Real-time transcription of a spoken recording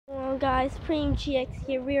guys, Supreme GX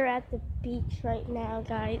here. We're at the beach right now,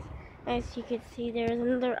 guys. As you can see, there's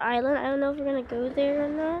another island. I don't know if we're gonna go there or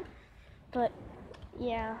not, but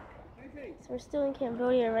yeah. So we're still in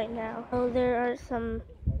Cambodia right now. Oh, there are some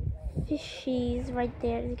fishies right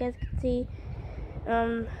there, as you guys can see.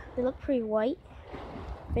 They look pretty white.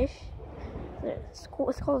 Fish. It's called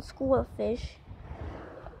a school of fish.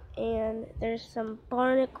 And there's some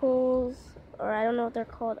barnacles, or I don't know what they're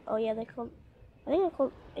called. Oh yeah, they're called, I think they're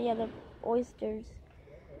called, yeah, the oysters.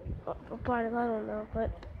 Or barnacles, I don't know.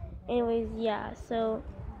 But anyways, yeah, so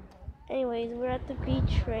anyways, we're at the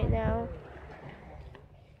beach right now.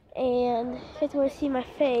 And you guys want to see my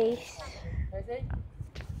face.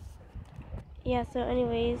 Yeah, so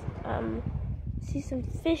anyways, see some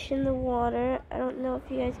fish in the water. I don't know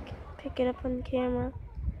if you guys can pick it up on camera.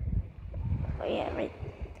 Oh yeah,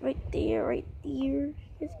 right there, you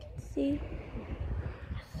guys can see.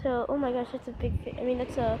 So, oh my gosh, that's a big fish. I mean,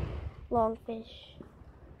 that's a long fish.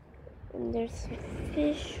 And there's some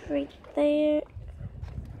fish right there.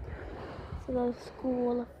 It's a little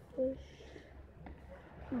school of fish.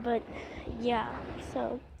 But yeah,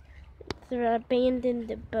 so they're abandoned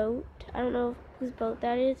the boat. I don't know whose boat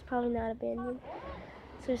that is. Probably not abandoned.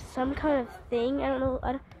 So there's some kind of thing. I don't know.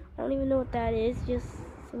 I don't even know what that is. Just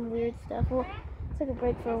some weird stuff. Well, I took a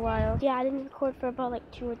break for a while. Yeah, I didn't record for about like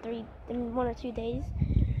 1 or 2 days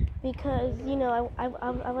because you know I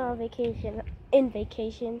went on vacation.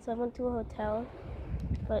 So I went to a hotel.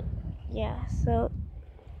 But yeah, so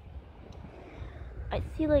I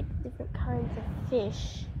see like different kinds of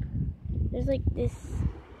fish. There's like this.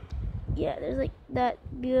 Yeah, there's like that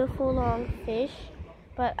beautiful long fish,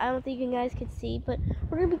 but I don't think you guys can see. But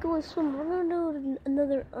we're gonna be going swimming. We're gonna go to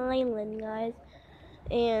another island, guys.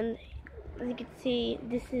 And as you can see,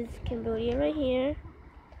 this is Cambodia right here.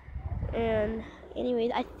 And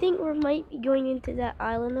anyways, I think we might be going into that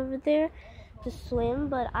island over there to swim,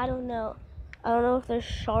 but I don't know. I don't know if there's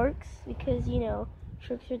sharks because you know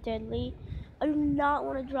sharks are deadly. I do not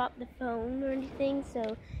want to drop the phone or anything,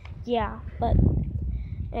 so yeah. But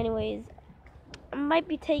anyways, I might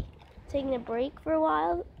be taking a break for a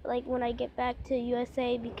while, like when I get back to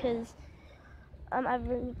USA, because I've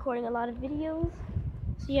been recording a lot of videos.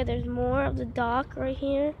 So yeah, there's more of the dock right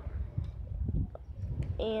here,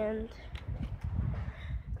 and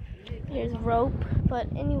there's rope. But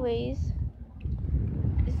anyways,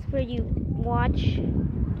 this is where you watch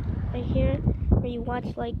right here, where you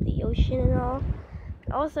watch like the ocean and all.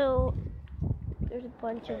 Also, there's a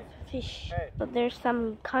bunch of fish, but there's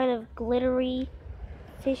some kind of glittery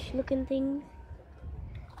fish looking things.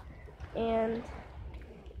 And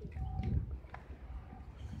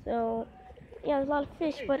so yeah, there's a lot of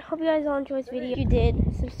fish, but hope you guys all enjoyed this video. If you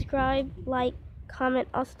did, subscribe, like, comment,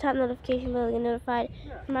 also tap the notification bell to get notified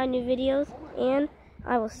for my new videos, and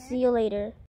I will see you later.